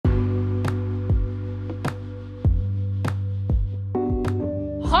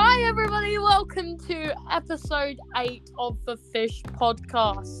welcome to episode 8 of the Fish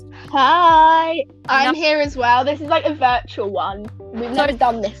Podcast. Hi, I'm here as well. This is like a virtual one. We've never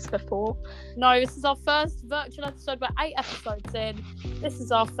done this before. No, this is our first virtual episode. We're 8 episodes in. This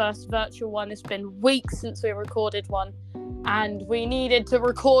is our first virtual one. It's been weeks since we recorded one, and we needed to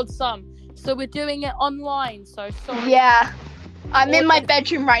record some. So we're doing it online, so sorry. Yeah, I'm in my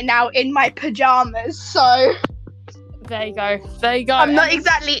bedroom right now in my pajamas, so... There you go. I'm not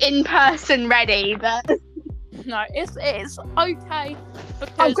exactly in-person ready, but... No, it's okay.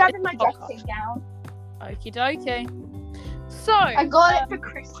 I'm grabbing my dressing gown. Okie dokie. So... I got it for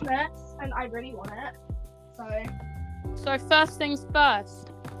Christmas, and I really want it, So first things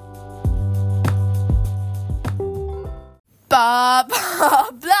first.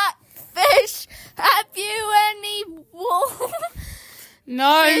 Blackfish, have you any wool?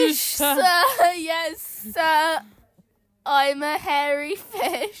 No, Fish, sir. Yes, sir. I'm a hairy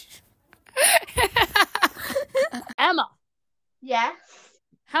fish. Emma, Yes.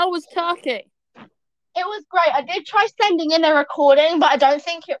 how was Turkey? It was great. I did try sending in a recording, but I don't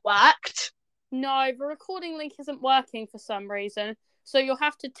think it worked. No, the recording link isn't working for some reason, so you'll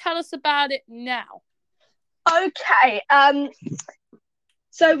have to tell us about it now. Okay,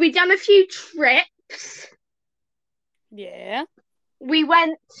 so we done a few trips. Yeah. We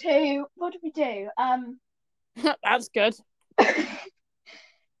went to, what did we do? That's good.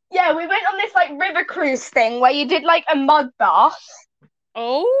 Yeah, we went on this like river cruise thing where you did like a mud bath.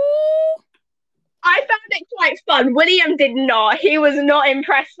 Oh, I found it quite fun. William did not. He was not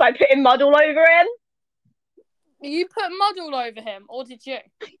impressed by putting mud all over him. you put mud all over him, or did you?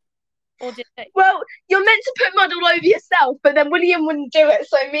 Or did he? Well, you're meant to put mud all over yourself, but then William wouldn't do it,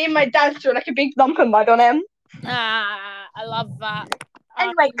 so me and my dad threw like a big lump of mud on him. I love that.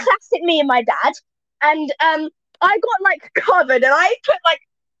 Anyway, classic me and my dad. And I got like covered and I put like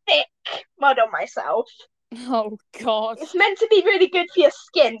thick mud on myself. Oh, God. It's meant to be really good for your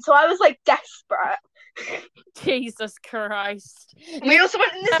skin, so I was like desperate. Jesus Christ. We also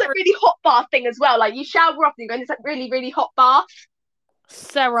went in this like really hot bath thing as well. Like you shower off and you go in this like really, really hot bath.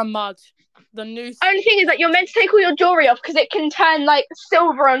 Sarah Mud. The new... Only thing is that you're meant to take all your jewelry off because it can turn like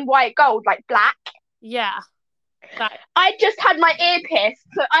silver and white gold, like black. Yeah. That... I just had my ear pierced,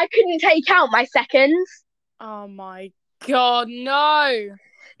 so I couldn't take out my seconds. Oh, my God, no.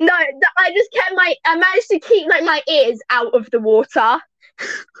 No, I managed to keep like my ears out of the water.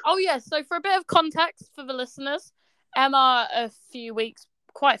 Oh, yeah, so for a bit of context for the listeners, Emma,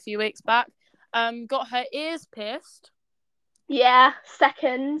 quite a few weeks back, got her ears pierced. Yeah,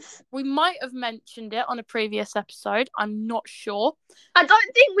 seconds. We might have mentioned it on a previous episode. I'm not sure. I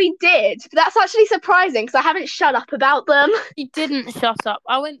don't think we did, but that's actually surprising because I haven't shut up about them. She didn't shut up.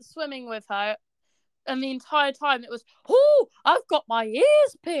 I went swimming with her, and the entire time it was, oh, I've got my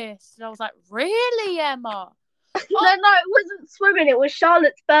ears pierced. And I was like, really, Emma? No, it wasn't swimming. It was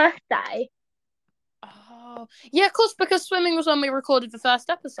Charlotte's birthday. Oh, yeah, of course, because swimming was when we recorded the first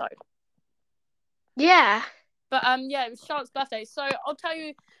episode. Yeah. But yeah, it was Charlotte's birthday. So I'll tell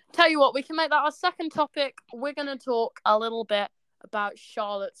you what, we can make that our second topic. We're gonna talk a little bit about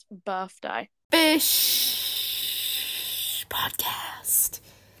Charlotte's birthday. Fish podcast.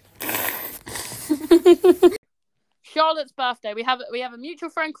 Charlotte's birthday. We have a mutual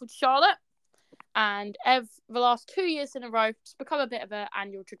friend called Charlotte, and the last 2 years in a row, it's become a bit of an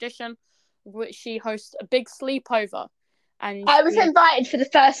annual tradition, which she hosts a big sleepover. And I was invited for the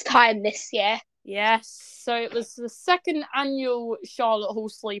first time this year. Yes, so it was the second annual Charlotte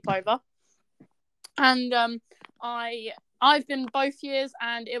Hall sleepover, and I've been both years,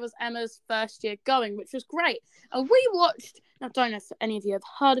 and it was Emma's first year going, which was great. And we watched. I don't know if any of you have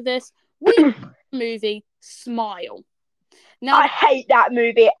heard of this. We watched the movie Smile. Now I hate that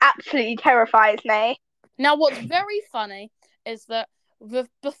movie. It absolutely terrifies me. Now, what's very funny is that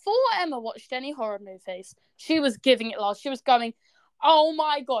before Emma watched any horror movies, she was giving it love. She was going, "Oh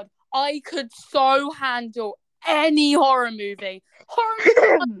my God, I could so handle any horror movie.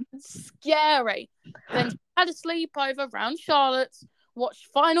 Horror movie was scary." Then she had a sleepover around Charlotte's, watched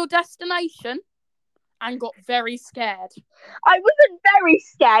Final Destination, and got very scared. I wasn't very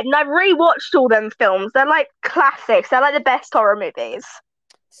scared, and I've rewatched all them films. They're like classics. They're like the best horror movies.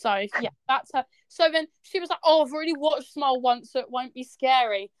 So, yeah, that's her. So then she was like, "Oh, I've already watched Smile once, so it won't be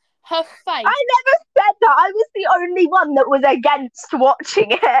scary." Her face. I never said that. I was the only one that was against watching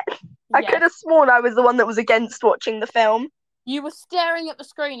it. I could have sworn I was the one that was against watching the film. You were staring at the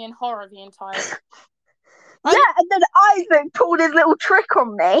screen in horror the entire time. Yeah, and then Isaac pulled his little trick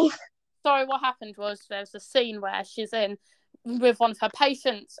on me. So what happened was there's a scene where she's in with one of her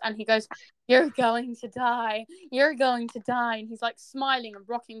patients, and he goes, "You're going to die. You're going to die." And he's like smiling and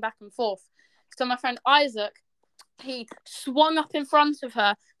rocking back and forth. So my friend Isaac, he swung up in front of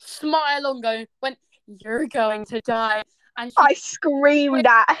her, smile on, went, "You're going to die." And I screamed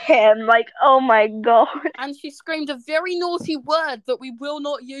at him, like, oh my god. and she screamed a very naughty word that we will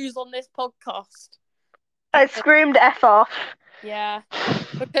not use on this podcast. I screamed F off. Yeah,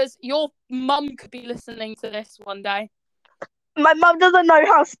 because your mum could be listening to this one day. My mum doesn't know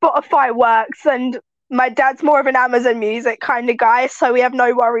how Spotify works, and my dad's more of an Amazon Music kind of guy, so we have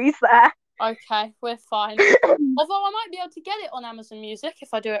no worries there. Okay, we're fine. Although I might be able to get it on Amazon Music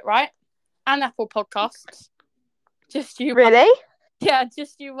if I do it right. And Apple Podcasts. Just you Really? wait. Yeah,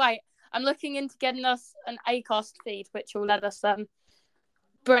 just you wait. I'm looking into getting us an Acast feed, which will let us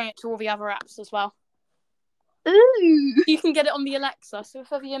bring it to all the other apps as well. Ooh. You can get it on the Alexa, so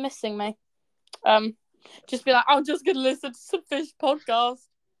if ever you're missing me, just be like, I'm just going to listen to some fish podcast.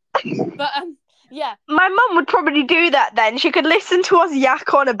 But, yeah. My mum would probably do that then. She could listen to us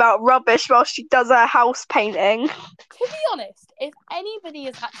yak on about rubbish while she does her house painting. To be honest, if anybody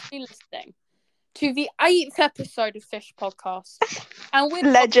is actually listening to the 8th episode of Fish Podcast, and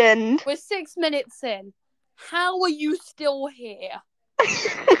Legend. we're 6 minutes in, how are you still here? Do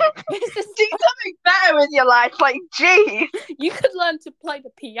something better with your life, like, geez. You could learn to play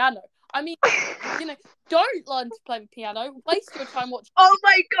the piano. I mean, don't learn to play the piano. Waste your time watching. Oh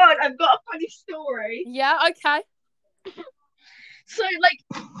my god, I've got a funny story. Yeah, okay. So, like,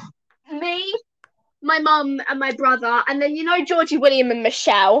 me, my mum, and my brother, and then Georgie, William, and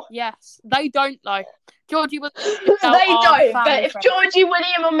Michelle. Yes, they don't know. Georgie was. They don't, but if Georgie,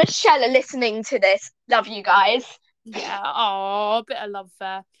 William, and Michelle are listening to this, love you guys. Yeah, a bit of love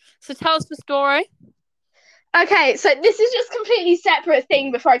there. So tell us the story. Okay, so this is just a completely separate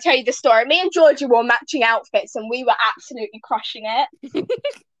thing before I tell you the story. Me and Georgie wore matching outfits and we were absolutely crushing it.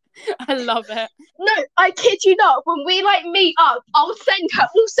 I love it. No, I kid you not. When we meet up, we'll send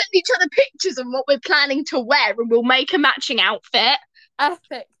each other pictures of what we're planning to wear and we'll make a matching outfit.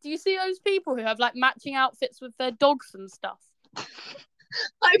 Epic. Do you see those people who have matching outfits with their dogs and stuff? If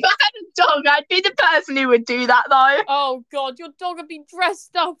I had a dog, I'd be the person who would do that though. Oh god, your dog would be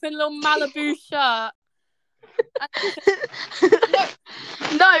dressed up in a little Malibu shirt.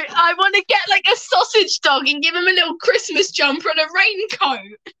 No, I want to get a sausage dog and give him a little Christmas jumper and a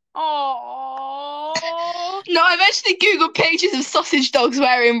raincoat. Oh. No, I've actually Googled pictures of sausage dogs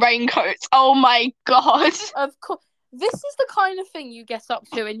wearing raincoats. Oh my god. Of course. This is the kind of thing you get up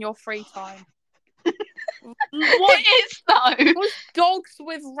to in your free time. What? It is though. What dogs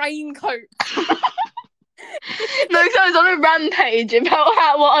with raincoats? No, so I was on a rampage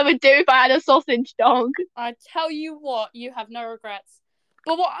about what I would do if I had a sausage dog. I tell you what, you have no regrets.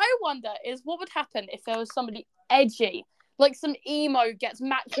 But what I wonder is what would happen if there was somebody edgy, like some emo gets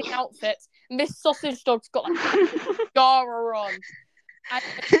matching outfits, and this sausage dog's got a scar on and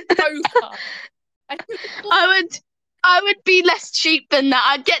a choker. I would be less cheap than that.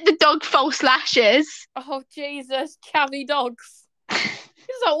 I'd get the dog false lashes. Oh Jesus, chavvy dogs!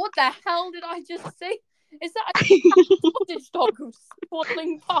 It's like, what the hell did I just see? Is that a sausage dog who's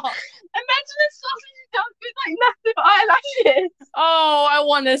swaddling past? Imagine a sausage dog with massive eyelashes. Oh, I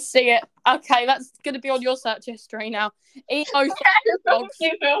want to see it. Okay, that's going to be on your search history now. Emo Sausage Dogs.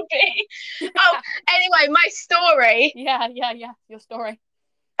 It will be. Oh, anyway, my story. Yeah, your story.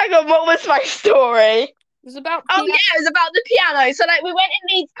 Hang on, what was my story? It was about piano. Oh yeah, it was about the piano. So we went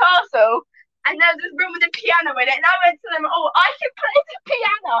in Leeds Castle and there was this room with a piano in it and I went to them, oh, I can play the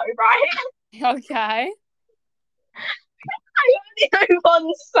piano, right? Okay. I only know one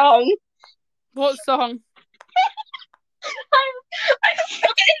song. What song? I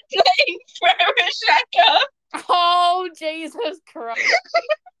started playing Forever Shaka. Oh, Jesus Christ.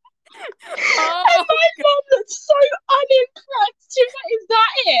 Oh, and my mum looks so unimpressed. She went, is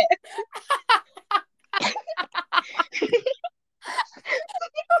that it?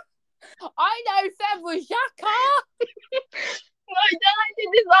 I know Forever Shaka. No, then I did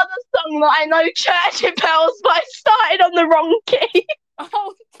this other song that I know, Church Bells, but I started on the wrong key.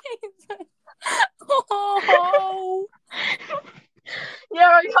 Oh, Jesus. Oh. Yeah,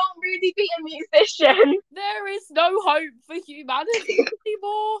 I can't really be a musician. There is no hope for humanity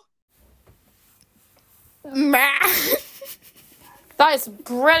anymore. That is a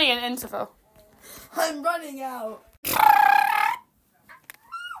brilliant interval. I'm running out.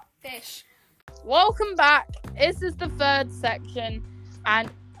 Fish. Welcome back. This is the third section,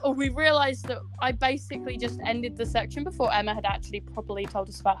 and we realised that I basically just ended the section before Emma had actually properly told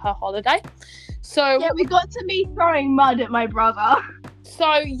us about her holiday. So yeah, we got to me throwing mud at my brother.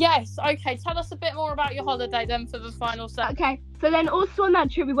 So yes, okay. Tell us a bit more about your holiday then for the final section. Okay, so then also on that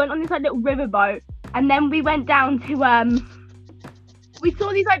trip we went on this little riverboat, and then we went down to we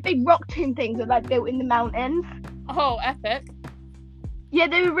saw these like big rock tomb things that like built in the mountains. Oh, epic. Yeah,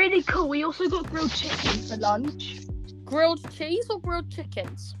 they were really cool. We also got grilled chicken for lunch. Grilled cheese or grilled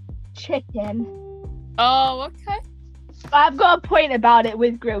chickens? Chicken. Oh, okay. I've got a point about it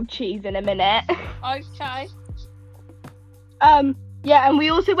with grilled cheese in a minute. Okay. Yeah, and we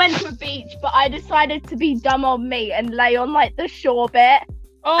also went to a beach, but I decided to be dumb on me and lay on like the shore bit.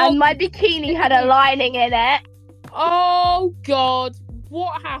 Oh, And my bikini had a lining in it. oh God.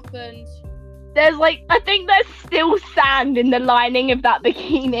 What happened? There's like, I think there's still sand in the lining of that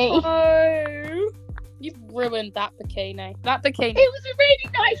bikini. Oh, you've ruined that bikini. That bikini. It was a really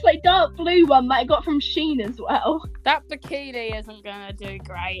nice, like, dark blue one that I got from Shein as well. That bikini isn't gonna do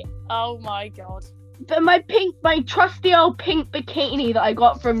great. Oh my God. But my trusty old pink bikini that I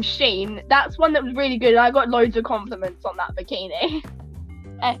got from Shein, that's one that was really good. And I got loads of compliments on that bikini.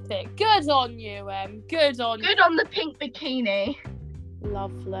 Epic. Good on you, Good on you. Good on the pink bikini.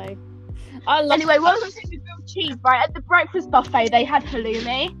 Lovely. I love. Anyway, what was I saying with grilled cheese? Right, at the breakfast buffet, they had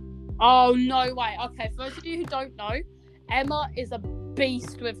halloumi. Oh, no way. Okay, for those of you who don't know, Emma is a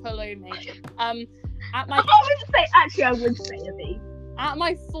beast with halloumi. At my I would say a beast. At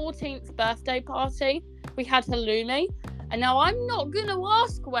my 14th birthday party, we had halloumi. And now I'm not going to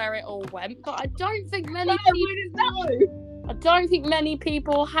ask where it all went, but I don't think many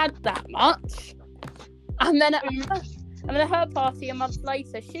people had that much. And then at her party a month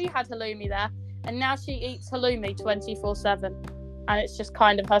later, she had halloumi there. And now she eats halloumi 24/7. And it's just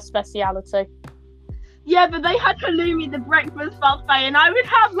kind of her speciality. Yeah, but they had halloumi at the breakfast buffet, and I would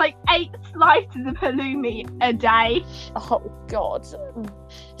have like 8 slices of halloumi a day. Oh, God.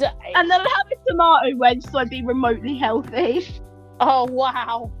 And then I'd have a tomato wedge so I'd be remotely healthy. Oh,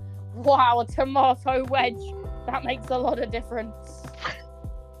 wow. Wow, a tomato wedge. That makes a lot of difference.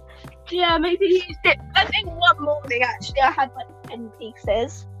 Yeah, maybe used it. I think one morning, actually, I had like 10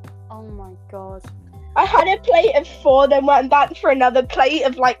 pieces. Oh, my God. I had a plate of 4, then went back for another plate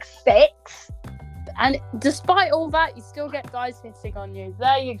of like 6. And despite all that, you still get guys hitting on you.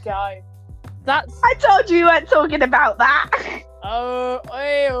 There you go. I told you we weren't talking about that. Oh,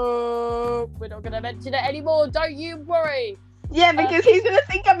 we're not going to mention it anymore. Don't you worry. Yeah, because he's going to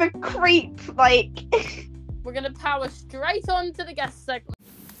think I'm a creep, like. We're going to power straight on to the guest segment.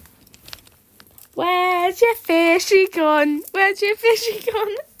 Where's your fishy gone? Where's your fishy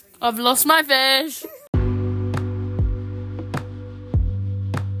gone? I've lost my fish.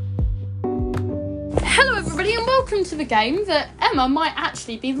 Hello everybody and welcome to the game that Emma might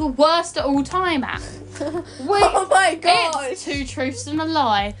actually be the worst at all time at. Oh my God! It's 2 truths and a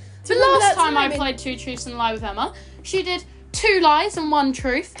lie. The last time I played 2 truths and a lie with Emma, she did 2 lies and 1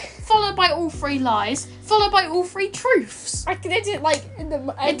 truth, followed by all 3 lies, followed by all 3 truths. I did it like in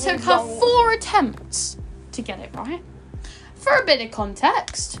the. It took her 4 attempts to get it right. For a bit of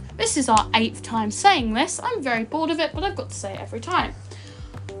context, this is our 8th time saying this. I'm very bored of it, but I've got to say it every time.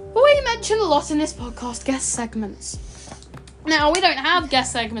 We mention a lot in this podcast guest segments. Now, we don't have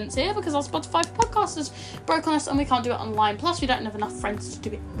guest segments here because our Spotify podcast is broke on us and we can't do it online. Plus, we don't have enough friends to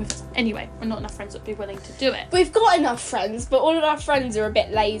do it with us. Anyway, we're not enough friends that would be willing to do it. We've got enough friends, but all of our friends are a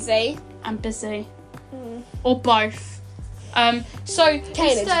bit lazy. And busy. Or both. So,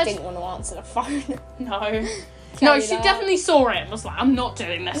 Kayla just didn't want to answer the phone. No. No, she definitely saw it and was like, I'm not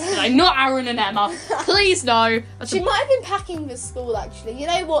doing this today. Not Aaron and Emma. Please, no. She might have been packing for school, actually. You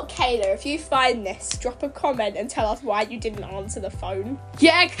know what, Kayla? If you find this, drop a comment and tell us why you didn't answer the phone.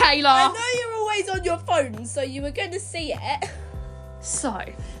 Yeah, Kayla. I know you're always on your phone, so you were going to see it. So,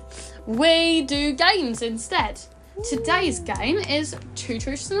 we do games instead. Today's game is 2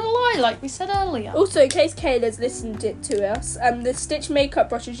 truths and a lie, like we said earlier. Also, in case Kayla's listened it to us, the Stitch makeup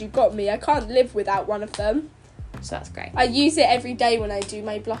brushes you got me, I can't live without one of them. So that's great. I use it every day when I do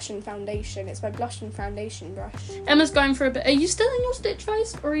my blush and foundation. It's my blush and foundation brush. Emma's going for a bit. Are you still in your Stitch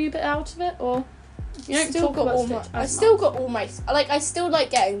phase, or are you a bit out of it, or you don't talk about Stitch? I still got all my I still like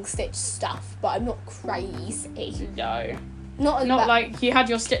getting Stitch stuff, but I'm not crazy. No. Not like you had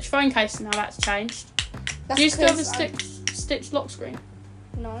your Stitch phone case and now that's changed. Do you still have a Stitch lock screen?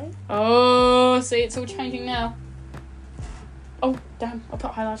 No. Oh, see, it's all changing now. Oh, damn! I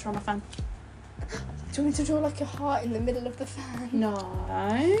put highlighter on my fan. Do you want me to draw like a heart in the middle of the fan? No.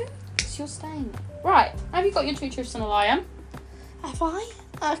 It's your stain. Right. Have you got your 2 truths and a lie, Em? Have I?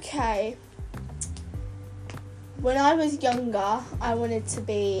 Okay. When I was younger, I wanted to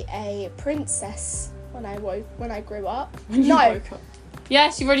be a princess when I grew up. When you woke up.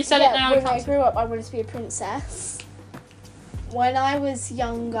 Yes, you've already said it now. When I grew up, I wanted to be a princess. When I was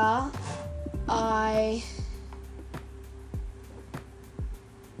younger,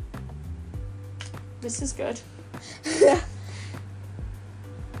 This is good.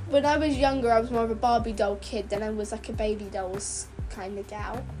 when I was younger, I was more of a Barbie doll kid. Then I was like a baby dolls kind of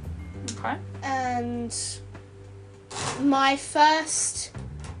gal. Okay. And my first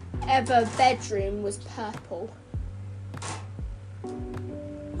ever bedroom was purple.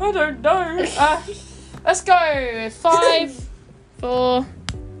 I don't know. Let's go. 5, 4,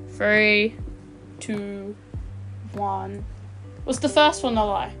 3, 2, 1. Was the first one a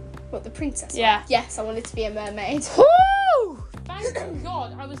lie? What, the princess? Yeah. One? Yes, I wanted to be a mermaid. Woo! Thank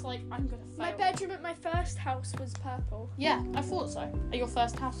God. I was like, I'm gonna fail. My bedroom at my first house was purple. Yeah, I thought so. At your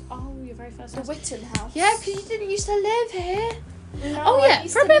first house? Oh, your very first The house. Whitton house. Yeah, because you didn't used to live here. No, Oh I yeah,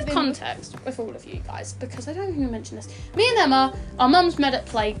 used for a to bit of live in- context with all of you guys, because I don't think we mentioned this. Me and Emma, our mums met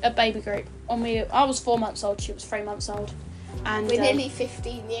at baby group. I was 4 months old, she was 3 months old. And We're nearly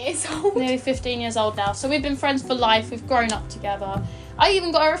 15 years old. nearly 15 years old now. So we've been friends for life, we've grown up together. I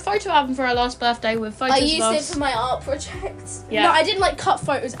even got her a photo album for her last birthday with photos I of used us. it for my art project. Yeah. No, I didn't cut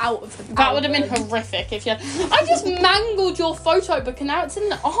photos out of the That would have been album. horrific if you had... I just mangled your photo book and now it's in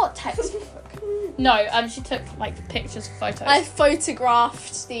the art textbook. No, she took pictures of photos. I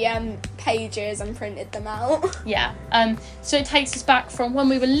photographed the pages and printed them out. Yeah. So it takes us back from when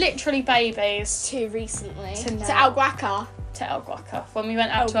we were literally babies To recently. To now. To Alguaca. to El Guaca. When we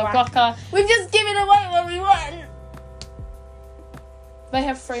went out to El Guaca. Guaca, We've just given away when we went. they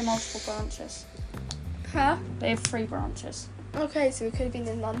have 3 multiple branches. Huh? They have 3 branches. Okay, so we could have been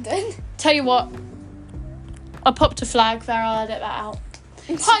in London. Tell you what, I popped a flag there, I'll edit that out.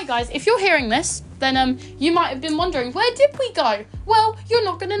 Hi guys, if you're hearing this, then you might have been wondering, where did we go? Well, you're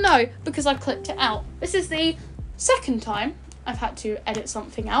not going to know because I clipped it out. This is the second time I've had to edit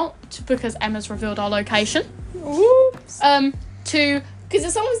something out because Emma's revealed our location. Oops. To Because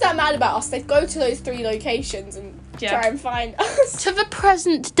if someone's that mad about us, they'd go to those 3 locations and try and find us. to the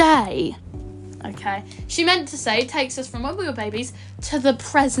present day. Okay. She meant to say takes us from when we were babies to the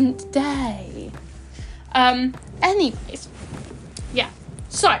present day. Anyways. Yeah.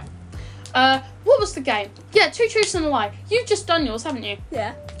 So, what was the game? Yeah, 2 truths and a lie. You've just done yours, haven't you?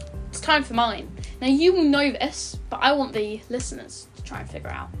 Yeah. It's time for mine. Now, you will know this, but I want the listeners to try and figure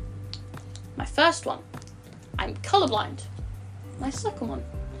out. My first one, I'm colourblind. My second one,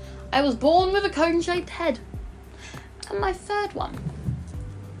 I was born with a cone-shaped head. And my third one,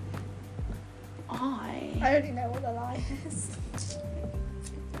 I already know what the lie is.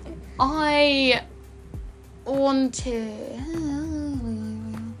 I want to...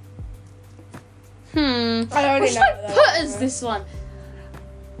 I What already should know I what the put lie as is. this one?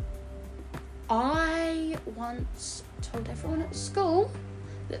 I once told everyone at school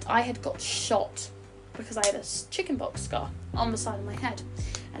that I had got shot because I had a chickenpox scar on the side of my head.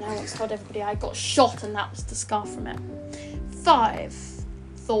 And I once told everybody I got shot and that was the scar from it. 5,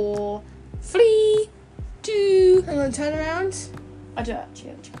 4, 3, 2... I'm going to turn around. I do actually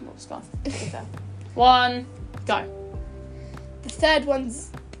have a chickenpox scar. To be fair. 1, go. The third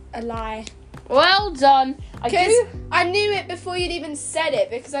one's a lie. Well done. Because I knew it before you'd even said it,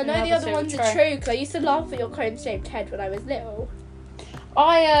 because I know Yeah, the that's other ones true. are true, because I used to laugh at your cone-shaped head when I was little.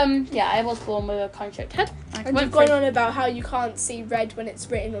 I was born with a cone-shaped head. And you've gone on about how you can't see red when it's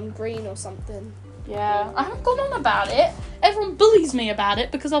written on green or something. Yeah, I haven't gone on about it. Everyone bullies me about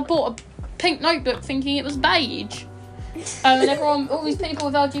it because I bought a pink notebook thinking it was beige. And all these people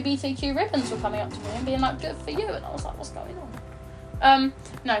with LGBTQ ribbons were coming up to me and being like, good for you. And I was like, what's going on?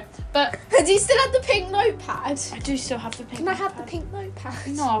 No, but Do you still have the pink notepad? I do still have the pink Can I have the notepad. pink notepad?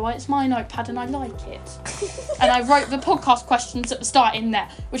 No, it's my notepad and I like it. And I wrote the podcast questions at the start in there,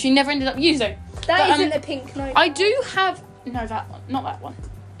 which we never ended up using. That But, isn't a pink notepad. I do have... No, that one. Not that one.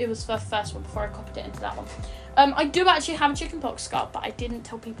 It was the first one before I copied it into that one. I do actually have a chickenpox scar, but I didn't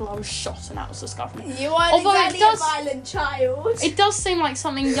tell people I was shot, and that was the scar from it. You are Although it exactly does- a violent child. It does seem like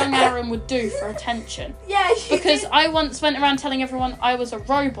something young Aaron would do for attention. Yeah, Because I once went around telling everyone I was a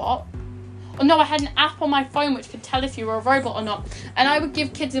robot. Oh no, I had an app on my phone which could tell if you were a robot or not. And I would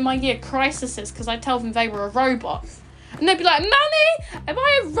give kids in my year crises because I'd tell them they were a robot. And they'd be like, Mummy, am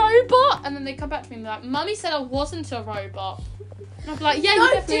I a robot? And then they'd come back to me and be like, Mummy said I wasn't a robot. And I'd be like, yeah, you No,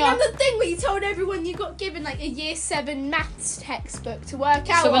 do definitely you are. remember the thing where you told everyone you got given like a year 7 maths textbook to work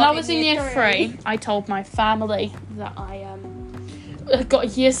out? So when of I was in year 3, I told my family that I got a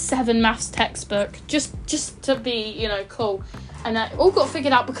year 7 maths textbook just to be, cool. And it all got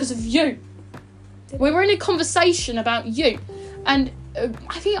figured out because of you. We were in a conversation about you. And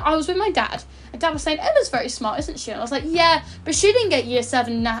I think I was with my dad. And Dad was saying, Emma's very smart, isn't she? And I was like, yeah, but she didn't get year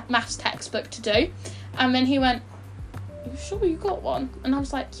 7 maths textbook to do. And then he went, you sure you got one? And I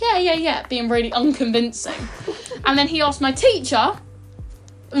was like, yeah, being really unconvincing. And then he asked my teacher,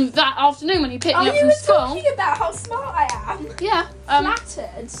 that afternoon when he picked me up you from were school. talking about how smart I am. Yeah.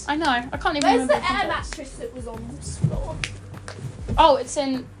 Flattered. I know. I can't even Where's remember. the air mattress that was on this floor? Oh, it's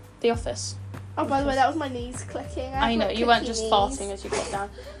in the office. Oh, by the way, that was my knees clicking. I know, you weren't just farting as you got down.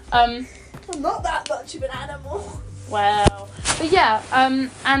 I'm not that much of an animal. Well, but yeah,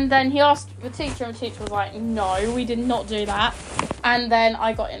 and then he asked the teacher, and the teacher was like, no, we did not do that. And then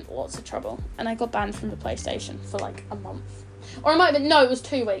I got in lots of trouble, and I got banned from the PlayStation for like a month. Or it might have been, no, it was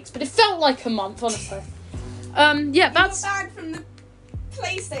 2 weeks, but it felt like a month, honestly. Yeah, that's... You got banned from the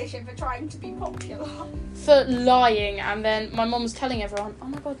PlayStation for trying to be popular. For lying, and then my mum was telling everyone, oh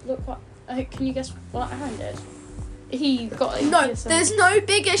my god, look what... can you guess what Aaron did? He got... No, there's no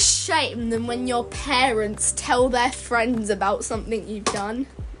bigger shame than when your parents tell their friends about something you've done.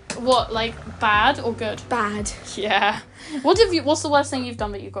 What, like, bad or good? Bad. Yeah. What's the worst thing you've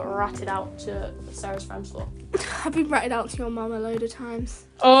done that you got ratted out to Sarah's friends for? I've been ratted out to your mum a load of times.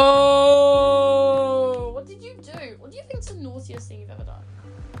 Oh! What did you do? What do you think's the naughtiest thing you've ever done?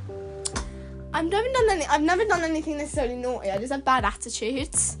 I've never done anything necessarily naughty. I just have bad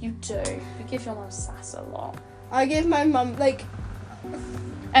attitudes. You do. You give your mum sass a lot. I give my mum, like...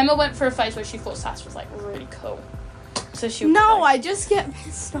 Emma went through a phase where she thought sass was, like, really cool. So she would No, like, I just get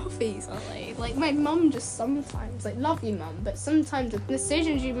pissed off easily. Like, my mum just sometimes, like, love you, mum, but sometimes the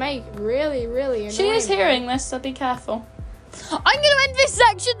decisions you make really, really annoy She is me. hearing this, so be careful. I'm going to end this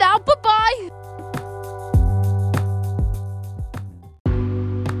section now. Bye-bye.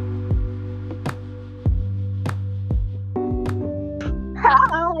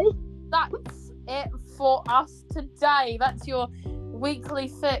 Hi. That's it for us today. That's your weekly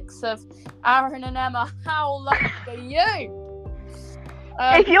fix of Aaron and Emma. How lucky are you?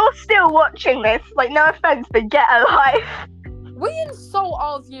 If you're still watching this, like, no offense, but get a life. We insult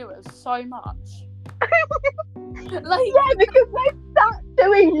our viewers so much. Yeah, because they sat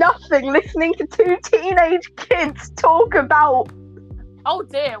doing nothing, listening to two teenage kids talk about... Oh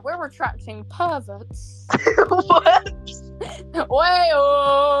dear, we're attracting perverts. What?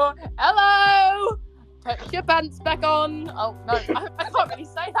 Way-oh! Hello! Put your pants back on. Oh, no, I can't really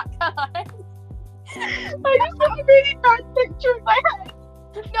say that, can I? I just have a really bad picture in my head.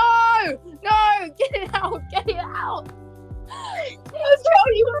 No! Get it out! That's how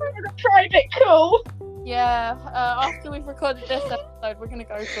you were in a private call. Yeah, after we've recorded this episode, we're going to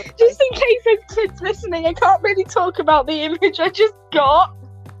go for Just in case there's kids listening, I can't really talk about the image I just got.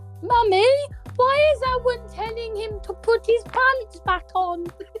 Mummy, why is Owen telling him to put his pants back on?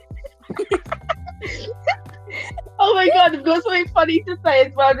 Oh my god, I've got something funny to say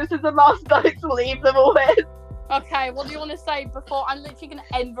as well, just as a last note to leave them all with. Okay, what do you want to say before? I'm literally going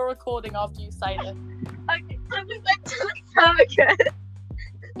to end the recording after you say this. Okay, so we went to the circus.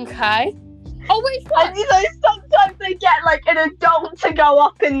 Okay. Oh, which one? And you know, sometimes they get like an adult to go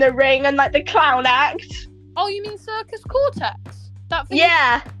up in the ring and like the clown act. Oh, you mean Circus Cortex? That thing?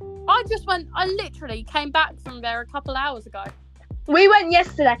 Yeah. I literally came back from there a couple hours ago. We went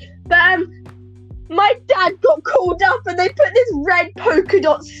yesterday, but my dad got called up and they put this red polka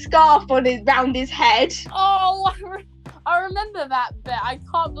dot scarf on round his head. Oh, I remember that bit. I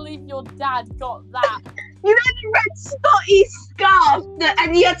can't believe your dad got that. You know the red spotty scarf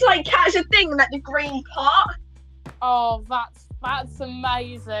and you had to like catch a thing in like the green part? Oh, that's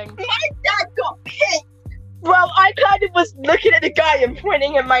amazing. My dad got picked. Well, I kind of was looking at the guy and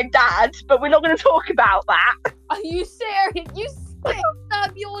pointing at my dad, but we're not going to talk about that. Are you serious? You stick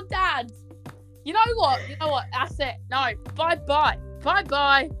up your dad. You know what? That's it. No. Bye-bye.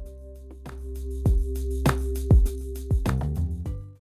 Bye-bye.